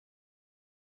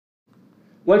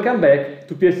Welcome back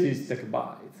to PSC's Tech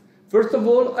Bytes. First of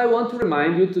all, I want to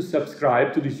remind you to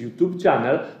subscribe to this YouTube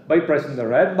channel by pressing the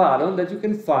red button that you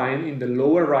can find in the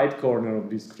lower right corner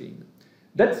of this screen.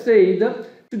 That said,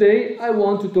 today I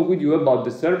want to talk with you about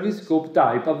the ServiceScope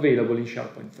type available in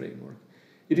SharePoint Framework.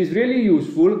 It is really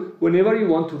useful whenever you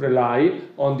want to rely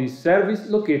on the service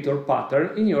locator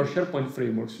pattern in your SharePoint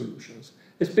Framework solutions,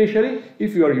 especially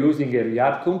if you are using a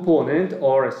React component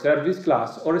or a service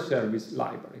class or a service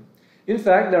library. In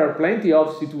fact, there are plenty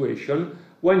of situations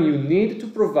when you need to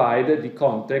provide the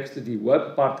context, the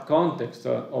web part context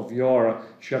of your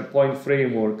SharePoint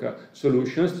Framework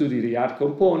solutions to the React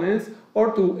components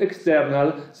or to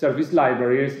external service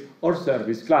libraries or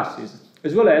service classes.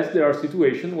 As well as there are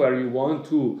situations where you want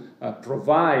to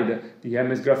provide the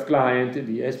MS Graph client,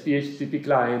 the SPHTP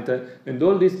client, and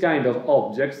all these kind of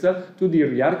objects to the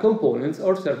React components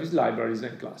or service libraries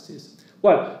and classes.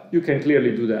 Well, you can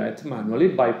clearly do that manually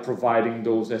by providing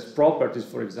those as properties,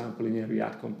 for example, in a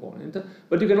React component.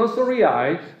 But you can also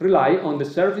rely on the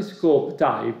ServiceScope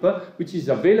type, which is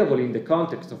available in the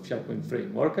context of SharePoint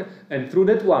Framework. And through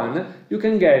that one, you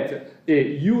can get a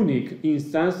unique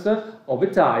instance of a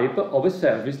type of a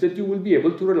service that you will be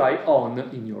able to rely on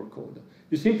in your code.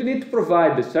 You simply need to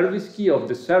provide the service key of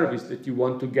the service that you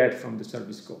want to get from the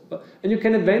ServiceScope, and you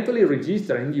can eventually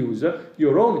register and use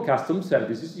your own custom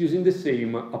services using the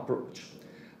same approach.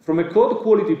 From a code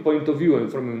quality point of view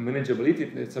and from a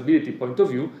manageability and stability point of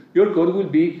view, your code will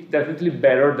be definitely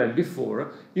better than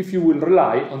before if you will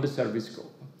rely on the ServiceScope.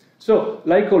 So,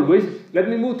 like always, let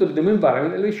me move to the demo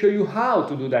environment and let me show you how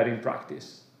to do that in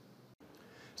practice.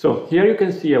 So here you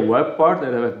can see a web part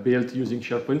that I have built using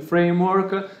SharePoint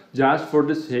Framework just for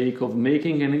the sake of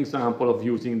making an example of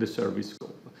using the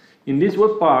ServiceScope. In this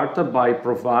web part, by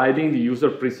providing the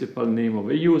user principal name of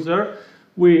a user,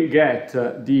 we get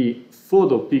the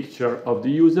photo picture of the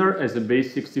user as a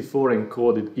base64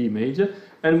 encoded image,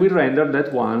 and we render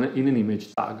that one in an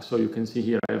image tag. So you can see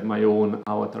here I have my own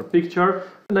avatar picture,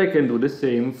 and I can do the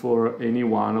same for any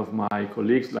one of my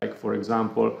colleagues, like for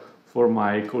example, for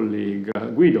my colleague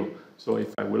Guido. So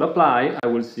if I will apply, I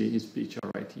will see his picture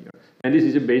right here. And this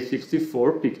is a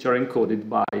base64 picture encoded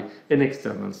by an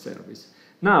external service.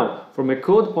 Now, from a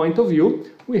code point of view,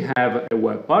 we have a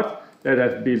web part that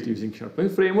I've built using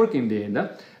SharePoint Framework in the end.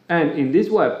 And in this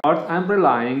web part, I'm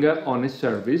relying on a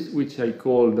service which I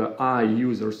called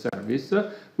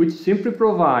iUserService, which simply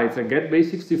provides a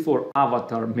getBase64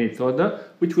 avatar method,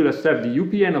 which will accept the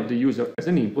UPN of the user as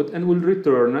an input and will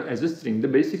return as a string the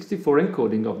base64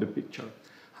 encoding of the picture.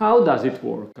 How does it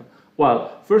work?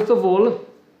 Well, first of all,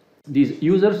 this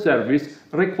user service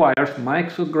requires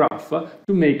MyXograph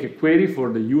to make a query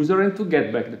for the user and to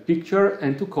get back the picture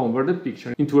and to convert the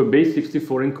picture into a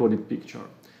base64 encoded picture.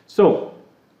 So,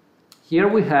 here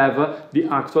we have the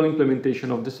actual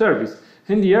implementation of the service.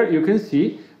 And here you can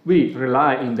see we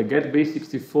rely in the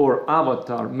getBase64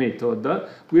 avatar method,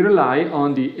 we rely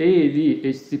on the AAD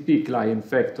HTTP client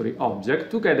factory object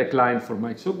to get a client for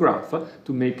MyXograph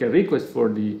to make a request for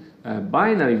the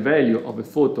binary value of a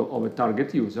photo of a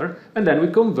target user, and then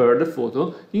we convert the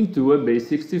photo into a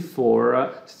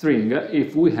base64 string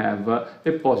if we have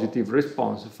a positive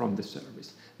response from the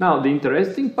service. Now, the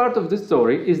interesting part of the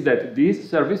story is that this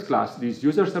service class, this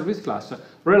user service class,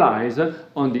 relies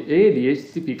on the AAD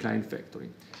HTTP client factory.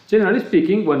 Generally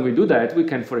speaking, when we do that, we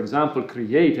can, for example,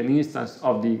 create an instance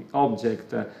of the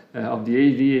object, of the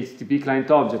AAD HTTP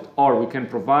client object, or we can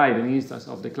provide an instance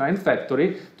of the client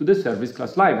factory to the service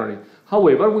class library.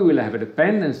 However, we will have a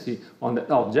dependency on that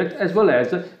object, as well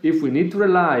as if we need to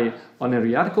rely on a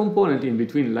React component in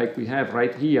between, like we have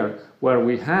right here, where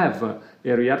we have a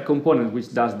React component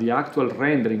which does the actual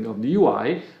rendering of the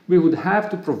UI, we would have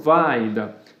to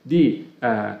provide the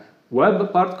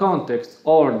web part context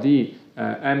or the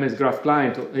MS Graph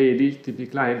client or AAD HTTP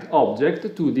client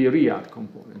object to the React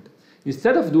component.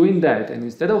 Instead of doing that, and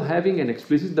instead of having an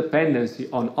explicit dependency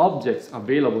on objects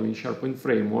available in SharePoint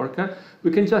Framework,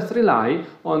 we can just rely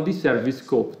on the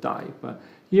ServiceScope type.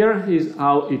 Here is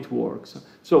how it works.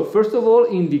 So first of all,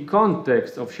 in the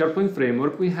context of SharePoint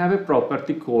Framework, we have a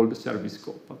property called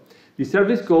ServiceScope. The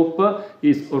ServiceScope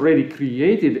is already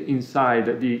created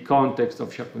inside the context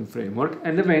of SharePoint Framework,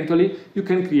 and eventually you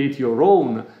can create your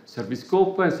own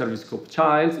ServiceScope and ServiceScope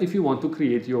childs if you want to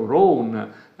create your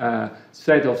own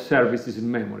set of services in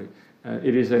memory.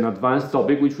 It is an advanced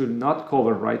topic which we'll not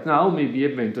cover right now, maybe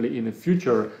eventually in a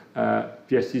future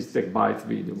PSC's Tech Bytes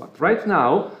video. But right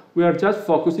now, we are just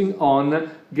focusing on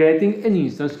getting an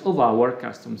instance of our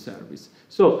custom service.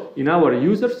 So, in our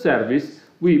user service,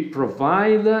 we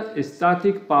provide a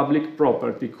static public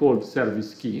property called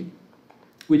service key,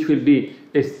 which will be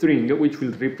a string which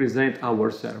will represent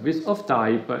our service of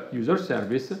type user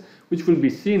service, which will be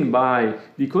seen by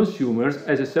the consumers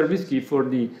as a service key for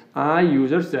the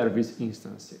user service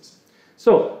instances.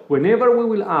 So whenever we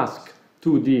will ask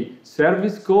to the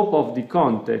service scope of the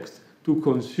context to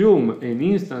consume an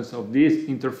instance of this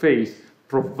interface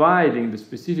providing the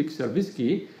specific service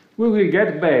key, we will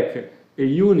get back a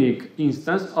unique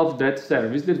instance of that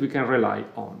service that we can rely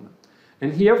on.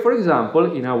 And here, for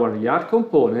example, in our React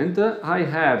component, I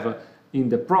have in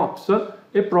the props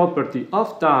a property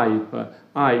of type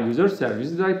user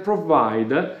service that I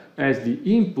provide as the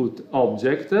input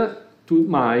object to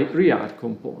my React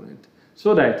component.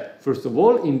 So that, first of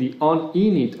all, in the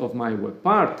onInit of my web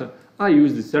part, I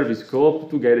use the service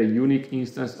scope to get a unique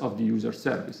instance of the user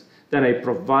service. Then I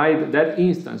provide that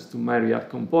instance to my React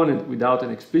component without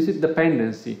an explicit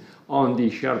dependency on the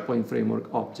SharePoint Framework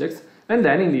objects. And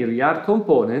then in the React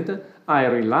component, I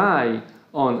rely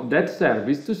on that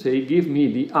service to say, give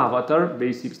me the avatar,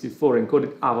 base64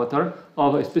 encoded avatar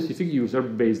of a specific user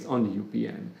based on the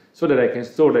UPN, so that I can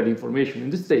store that information in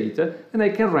the state and I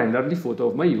can render the photo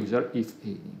of my user if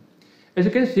any. As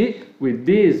you can see, with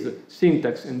this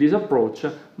syntax and this approach,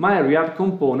 my React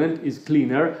component is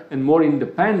cleaner and more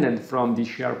independent from the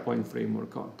SharePoint Framework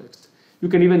context. You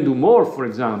can even do more, for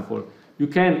example. You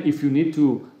can, if you need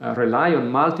to rely on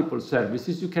multiple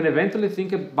services, you can eventually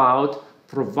think about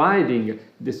providing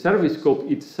the service scope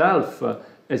itself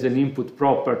as an input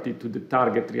property to the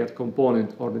target React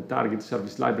component or the target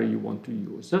service library you want to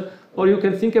use. Or you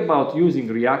can think about using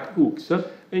React hooks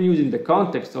and using the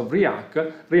context of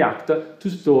React to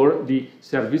store the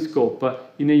service scope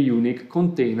in a unique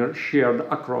container shared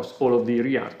across all of the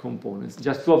React components,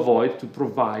 just to avoid to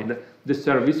provide the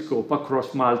service scope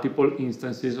across multiple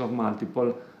instances of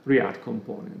multiple React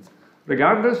components.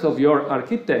 Regardless of your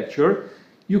architecture,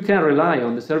 you can rely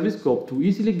on the service scope to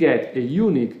easily get a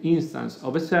unique instance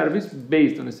of a service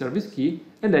based on a service key,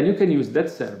 and then you can use that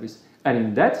service. And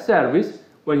in that service,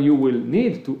 when you will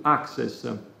need to access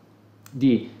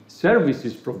the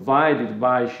services provided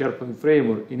by SharePoint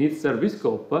Framework in its service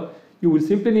scope, you will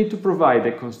simply need to provide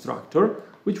a constructor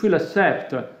which will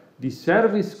accept the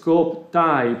service scope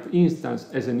type instance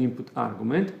as an input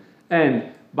argument,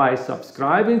 and by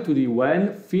subscribing to the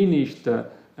when finished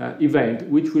event,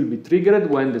 which will be triggered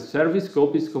when the service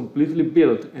scope is completely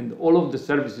built and all of the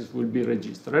services will be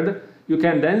registered, you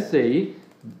can then say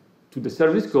to the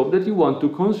service scope that you want to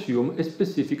consume a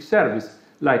specific service,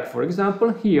 like, for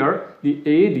example, here, the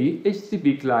AAD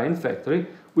HTTP client factory,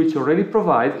 which already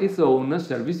provides its own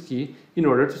service key in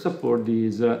order to support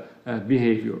this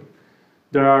behavior.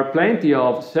 There are plenty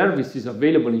of services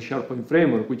available in SharePoint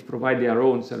Framework which provide their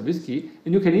own service key,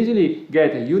 and you can easily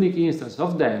get a unique instance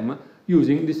of them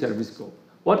using the service scope.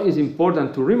 What is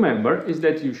important to remember is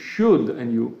that you should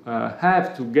and you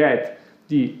have to get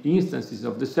the instances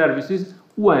of the services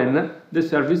when the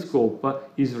service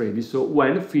scope is ready, so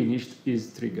when finished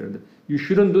is triggered. You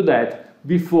shouldn't do that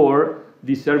before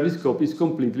the service scope is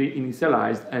completely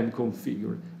initialized and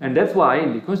configured. And that's why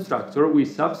in the constructor we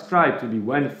subscribe to the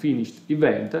when finished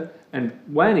event, and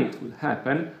when it will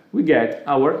happen, we get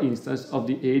our instance of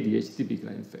the AAD HTTP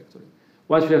client factory.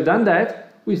 Once we have done that,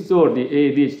 we store the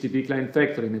AAD HTTP client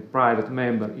factory in a private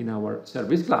member in our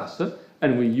service class,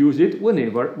 and we use it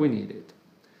whenever we need it.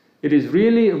 It is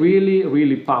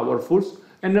really powerful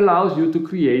and allows you to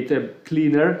create a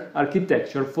cleaner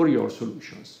architecture for your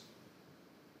solutions.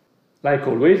 Like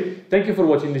always, thank you for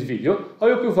watching this video. I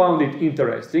hope you found it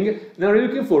interesting, and I'm really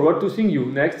looking forward to seeing you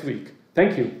next week.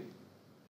 Thank you.